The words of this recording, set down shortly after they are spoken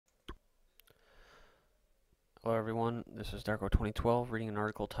Hello everyone, this is Darko 2012 reading an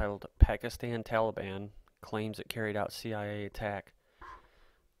article titled Pakistan Taliban Claims It Carried Out CIA Attack.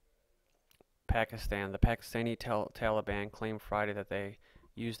 Pakistan. The Pakistani Taliban claimed Friday that they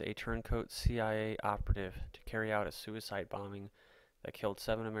used a turncoat CIA operative to carry out a suicide bombing that killed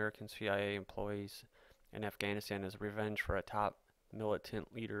 7 American CIA employees in Afghanistan as revenge for a top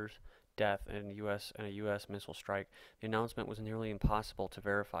militant leader's death in a U.S. missile strike. The announcement was nearly impossible to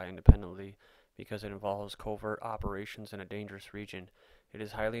verify independently because it involves covert operations in a dangerous region. It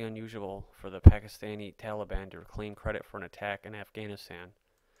is highly unusual for the Pakistani Taliban to claim credit for an attack in Afghanistan,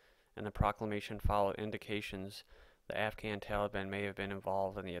 and the proclamation followed indications the Afghan Taliban may have been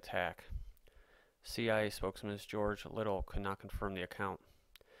involved in the attack. CIA spokesman George Little could not confirm the account.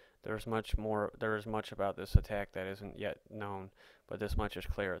 There is much about this attack that isn't yet known, but this much is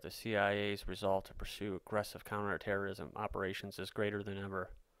clear. The CIA's resolve to pursue aggressive counterterrorism operations is greater than ever.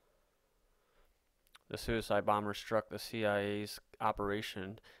 The suicide bomber struck the CIA's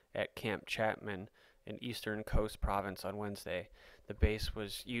operation at Camp Chapman in Eastern Coast Province on Wednesday. The base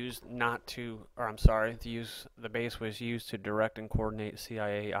was used to direct and coordinate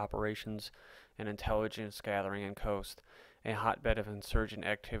CIA operations and intelligence gathering in Coast, a hotbed of insurgent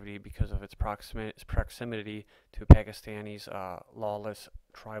activity because of its proximity to Pakistani's lawless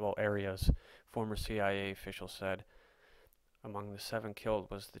tribal areas, former CIA officials said. Among the 7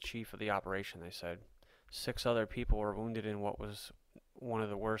 killed was the chief of the operation, they said. 6 other people were wounded in what was one of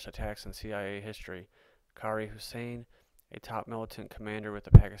the worst attacks in CIA history. Qari Hussain, a top militant commander with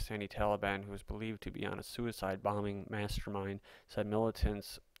the Pakistani Taliban who is believed to be on a suicide bombing mastermind, said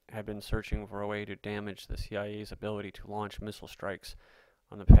militants had been searching for a way to damage the CIA's ability to launch missile strikes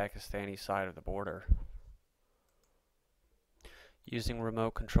on the Pakistani side of the border. Using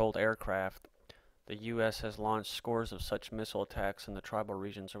remote-controlled aircraft, the U.S. has launched scores of such missile attacks in the tribal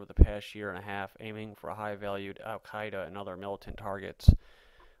regions over the past year and a half, aiming for high-valued Al-Qaeda and other militant targets.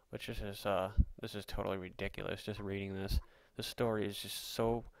 This is totally ridiculous. Just reading this, the story is just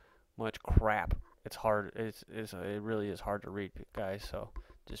so much crap. It's hard. It really is hard to read, guys. So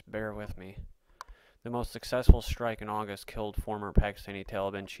just bear with me. The most successful strike in August killed former Pakistani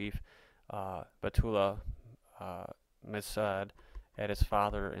Taliban chief Batullah Misad at his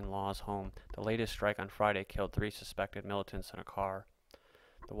father-in-law's home. The latest strike on Friday killed 3 suspected militants in a car.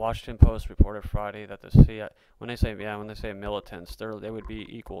 The Washington Post reported Friday that the CIA, when they say militants, they would be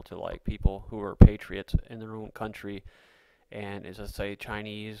equal to like people who are patriots in their own country, and as I say,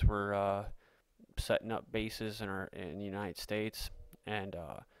 Chinese were setting up bases in the United States and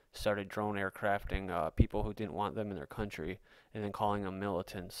started drone aircrafting people who didn't want them in their country, and then calling them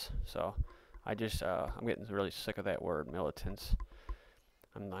militants. So I'm getting really sick of that word, militants.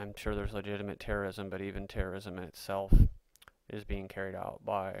 I'm sure there's legitimate terrorism, but even terrorism in itself is being carried out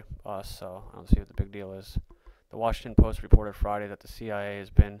by us, so I don't see what the big deal is. The Washington Post reported Friday that the CIA has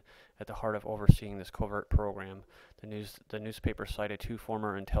been at the heart of overseeing this covert program. The newspaper cited 2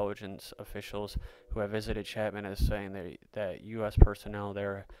 former intelligence officials who have visited Chapman as saying that U.S. personnel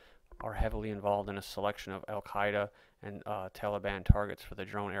there are heavily involved in a selection of Al-Qaeda and Taliban targets for the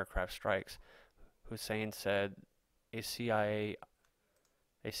drone aircraft strikes. Hussain said a CIA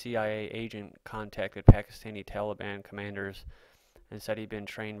agent contacted Pakistani Taliban commanders and said he'd been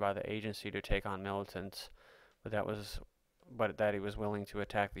trained by the agency to take on militants, but that he was willing to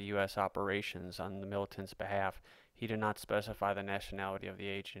attack the U.S. operations on the militants' behalf. He did not specify the nationality of the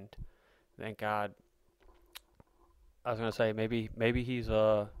agent. Thank God. I was gonna say maybe he's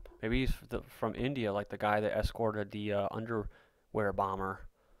from India, like the guy that escorted the underwear bomber,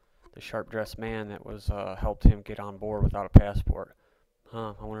 the sharp-dressed man that was helped him get on board without a passport.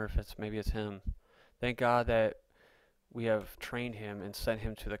 I wonder if maybe it's him. Thank God that we have trained him and sent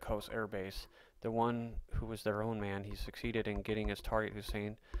him to the Coast Air Base. The one who was their own man, he succeeded in getting his target,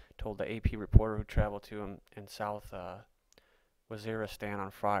 Hussain told the AP reporter who traveled to him in South Waziristan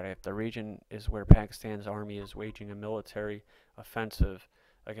on Friday. The region is where Pakistan's army is waging a military offensive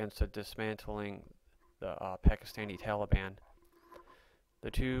against dismantling the Pakistani Taliban.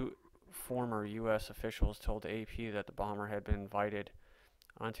 The 2 former U.S. officials told the AP that the bomber had been invited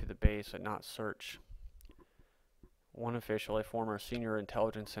onto the base and not search. One official, a former senior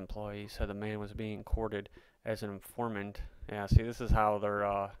intelligence employee, said the man was being courted as an informant. Yeah, see, this is how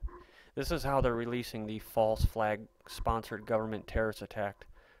they're releasing the false flag-sponsored government terrorist attack,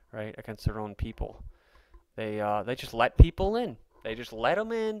 right, against their own people. They just let people in. They just let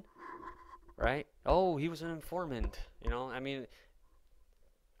them in, right? Oh, he was an informant. I mean,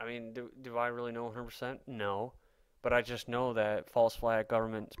 do I really know 100%? No. But I just know that false flag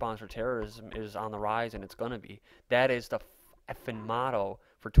government-sponsored terrorism is on the rise, and it's going to be. That is the effing motto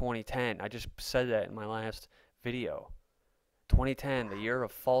for 2010. I just said that in my last video. 2010, the year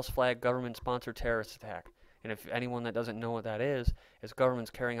of false flag government-sponsored terrorist attack. And if anyone that doesn't know what that is governments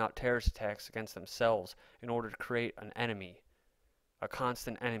carrying out terrorist attacks against themselves in order to create an enemy, a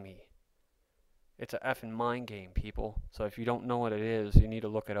constant enemy. It's a effing mind game, people. So if you don't know what it is, you need to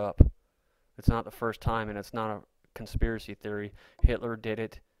look it up. It's not the first time, and it's not a conspiracy theory. Hitler did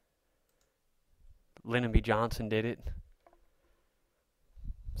it. Lyndon B. Johnson did it.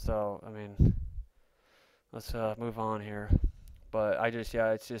 So, I mean, let's move on here. But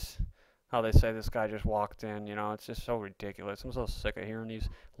it's just how they say this guy just walked in, it's just so ridiculous. I'm so sick of hearing these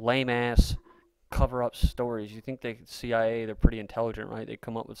lame-ass cover-up stories. You think the CIA, they're pretty intelligent, right? They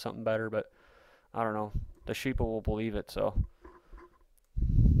come up with something better, but I don't know. The sheeple will believe it, so.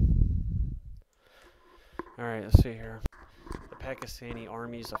 Alright, let's see here. The Pakistani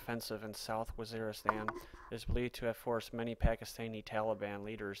Army's offensive in South Waziristan is believed to have forced many Pakistani Taliban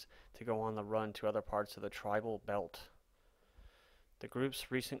leaders to go on the run to other parts of the tribal belt. The group's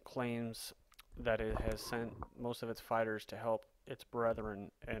recent claims that it has sent most of its fighters to help its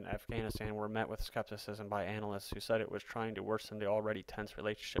brethren in Afghanistan were met with skepticism by analysts who said it was trying to worsen the already tense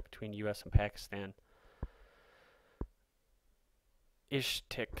relationship between U.S. and Pakistan.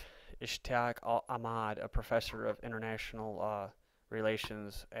 Ishtaq Ahmad, a professor of international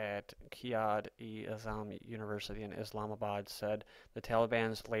relations at Quaid-e-Azam University in Islamabad, said the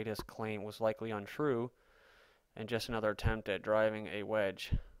Taliban's latest claim was likely untrue and just another attempt at driving a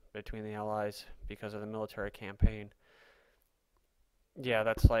wedge between the allies because of the military campaign. Yeah,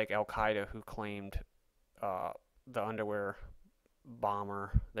 that's like Al-Qaeda, who claimed the underwear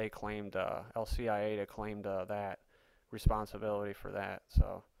bomber. They claimed LCIA claimed that responsibility for that.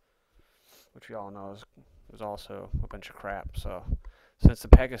 So, which we all know is also a bunch of crap. So, since the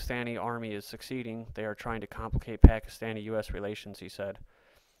Pakistani army is succeeding, they are trying to complicate Pakistani-U.S. relations, he said.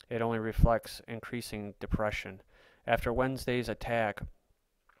 It only reflects increasing depression. After Wednesday's attack,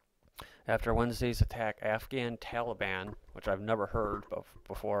 Afghan Taliban, which I've never heard of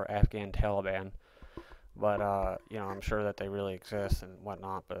before, Afghan Taliban, but I'm sure that they really exist and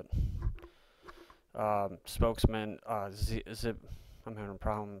whatnot. But spokesman I'm having a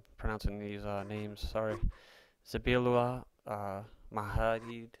problem pronouncing these names. Sorry, Zabilullah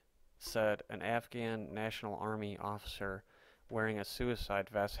Mahadid said an Afghan National Army officer wearing a suicide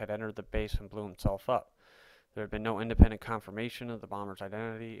vest had entered the base and blew himself up. There had been no independent confirmation of the bomber's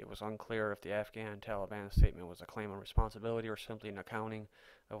identity. It was unclear if the Afghan Taliban statement was a claim of responsibility or simply an accounting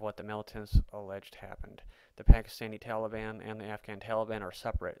of what the militants alleged happened. The Pakistani Taliban and the Afghan Taliban are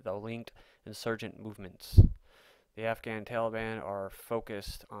separate, though linked insurgent movements. The Afghan Taliban are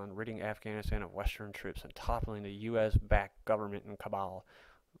focused on ridding Afghanistan of Western troops and toppling the U.S.-backed government in Kabul,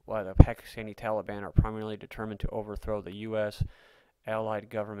 while the Pakistani Taliban are primarily determined to overthrow the U.S. allied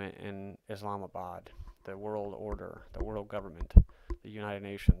government in Islamabad, the world order, the world government, the United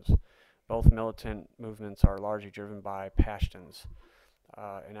Nations. Both militant movements are largely driven by Pashtuns,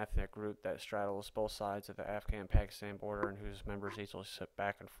 an ethnic group that straddles both sides of the Afghan-Pakistan border and whose members easily sit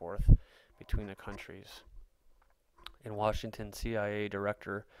back and forth between the countries. In Washington, CIA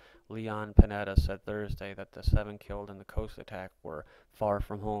Director Leon Panetta said Thursday that the 7 killed in the coast attack were far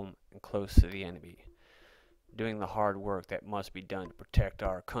from home and close to the enemy, doing the hard work that must be done to protect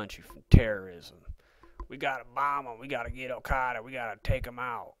our country from terrorism. We gotta bomb them, we gotta get Al-Qaeda, we gotta take them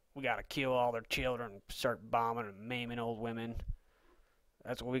out, we gotta kill all their children, start bombing and maiming old women.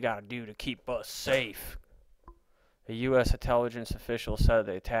 That's what we gotta do to keep us safe. A U.S. intelligence official said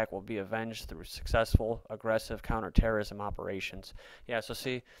the attack will be avenged through successful, aggressive counterterrorism operations. Yeah, so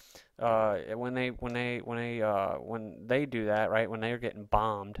see, when they do that, right, when they're getting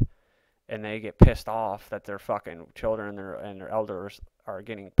bombed, and they get pissed off that their fucking children and their elders are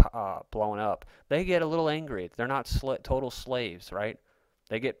getting blown up, they get a little angry. They're not total slaves, right?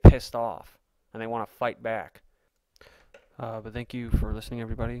 They get pissed off, and they want to fight back. But thank you for listening,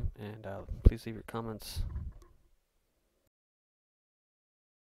 everybody, and please leave your comments